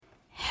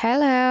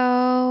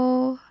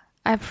Hello!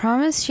 I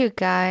promised you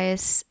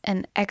guys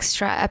an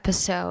extra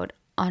episode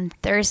on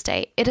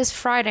Thursday. It is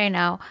Friday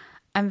now.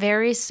 I'm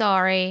very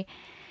sorry.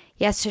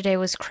 Yesterday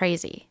was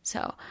crazy.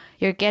 So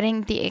you're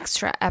getting the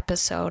extra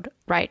episode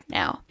right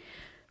now.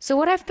 So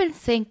what I've been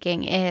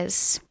thinking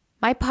is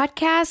my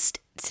podcast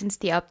since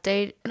the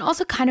update and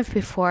also kind of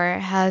before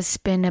has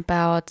been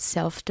about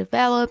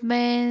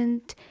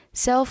self-development,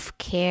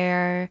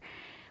 self-care,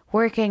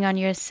 working on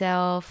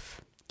yourself,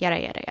 yada,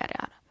 yada, yada,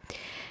 yada.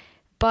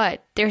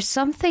 But there's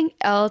something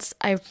else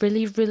I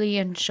really, really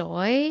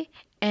enjoy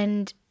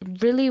and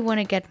really want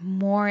to get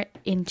more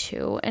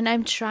into. And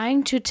I'm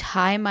trying to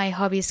tie my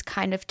hobbies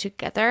kind of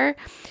together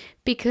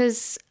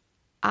because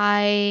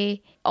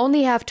I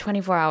only have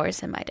 24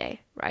 hours in my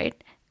day,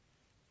 right?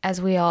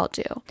 As we all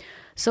do.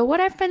 So what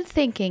I've been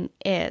thinking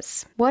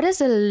is, what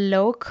is a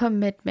low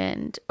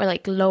commitment or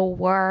like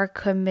lower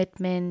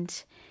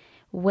commitment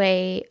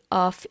way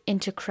of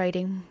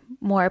integrating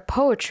more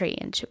poetry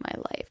into my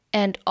life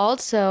and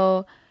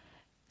also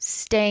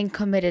staying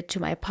committed to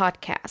my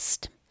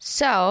podcast?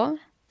 So,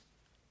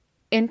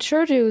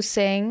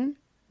 introducing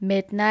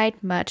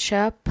Midnight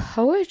Matcha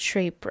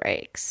poetry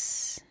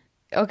breaks.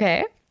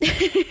 Okay.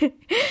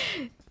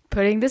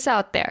 Putting this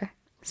out there.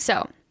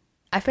 So,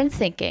 I've been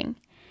thinking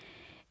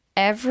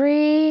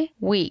every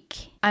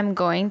week I'm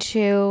going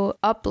to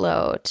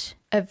upload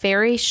a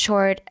very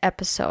short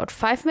episode,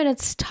 5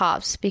 minutes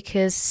tops,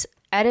 because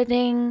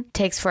editing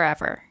takes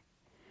forever.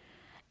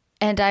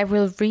 And I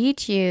will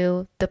read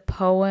you the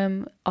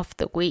poem of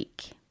the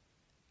week.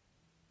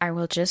 I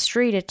will just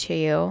read it to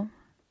you.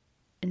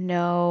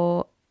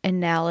 No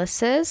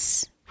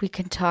analysis. We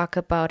can talk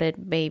about it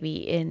maybe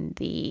in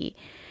the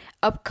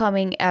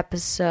upcoming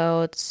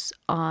episodes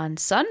on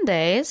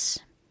Sundays.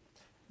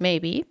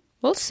 Maybe.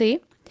 We'll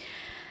see.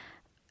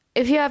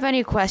 If you have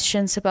any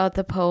questions about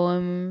the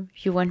poem,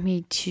 you want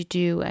me to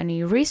do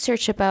any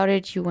research about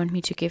it, you want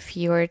me to give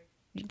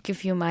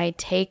you my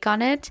take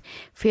on it,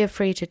 feel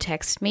free to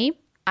text me.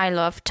 I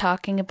love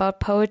talking about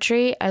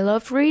poetry. I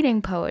love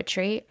reading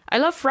poetry. I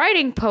love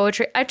writing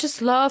poetry. I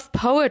just love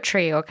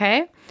poetry,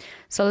 okay?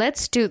 So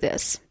let's do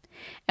this.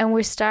 And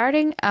we're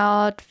starting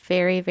out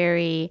very,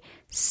 very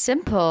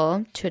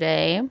simple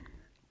today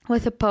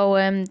with a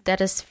poem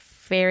that is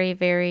very,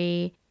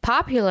 very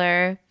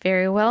popular,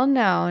 very well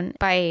known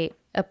by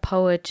a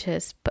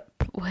poetess.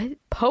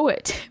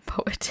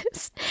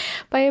 Poetess?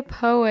 By a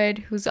poet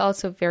who's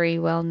also very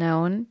well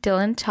known,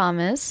 Dylan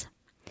Thomas.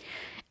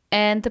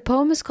 And the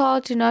poem is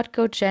called Do Not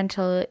Go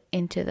Gentle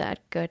Into That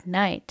Good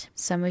Night.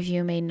 Some of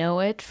you may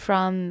know it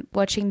from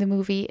watching the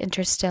movie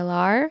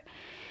Interstellar,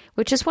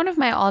 which is one of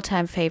my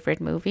all-time favorite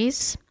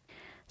movies.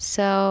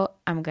 So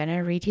I'm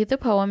gonna read you the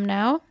poem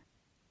now,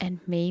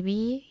 and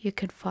maybe you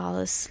can fall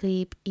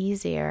asleep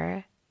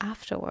easier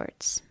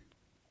afterwards.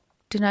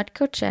 Do Not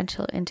Go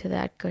Gentle Into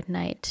That Good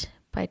Night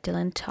by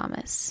Dylan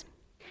Thomas.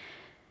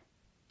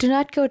 Do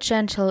not go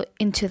gentle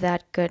into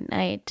that good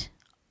night.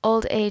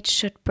 Old age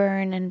should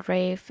burn and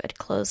rave at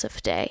close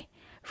of day.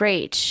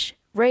 Rage,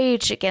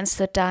 rage against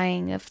the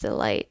dying of the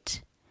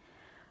light.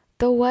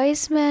 The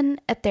wise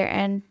men at their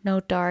end know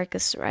dark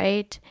is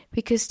right,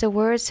 because the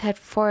words had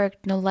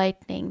forked no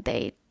lightning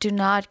they. Do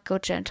not go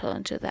gentle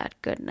into that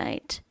good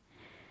night.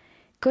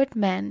 Good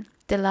men,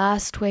 the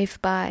last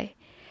wave by,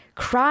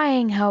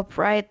 crying how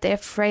bright their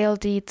frail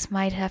deeds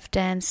might have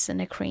danced in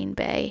a green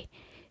bay.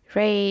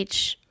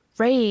 Rage,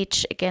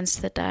 rage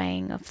against the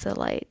dying of the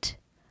light.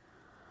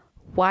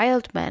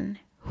 Wild men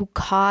who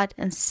caught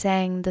and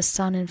sang the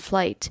sun in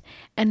flight,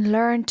 and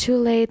learned too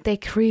late they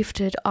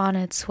grieved it on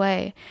its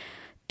way.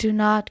 Do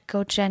not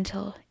go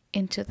gentle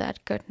into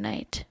that good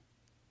night.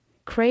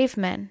 Grave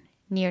men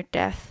near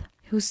death,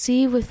 who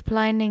see with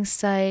blinding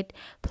sight,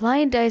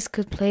 blind eyes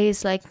could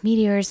blaze like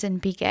meteors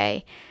and be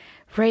gay.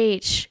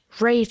 Rage,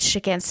 rage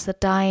against the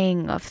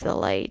dying of the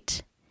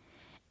light.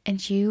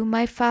 And you,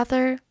 my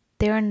father,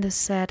 there in the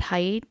sad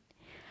height,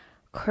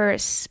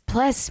 curse,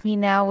 bless me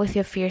now with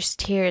your fierce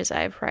tears,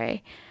 I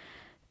pray.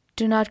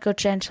 Do not go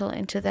gentle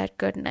into that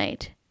good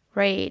night.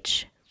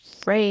 Rage,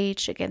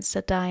 rage against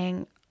the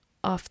dying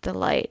of the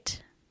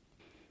light.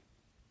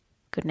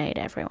 Good night,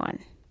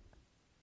 everyone.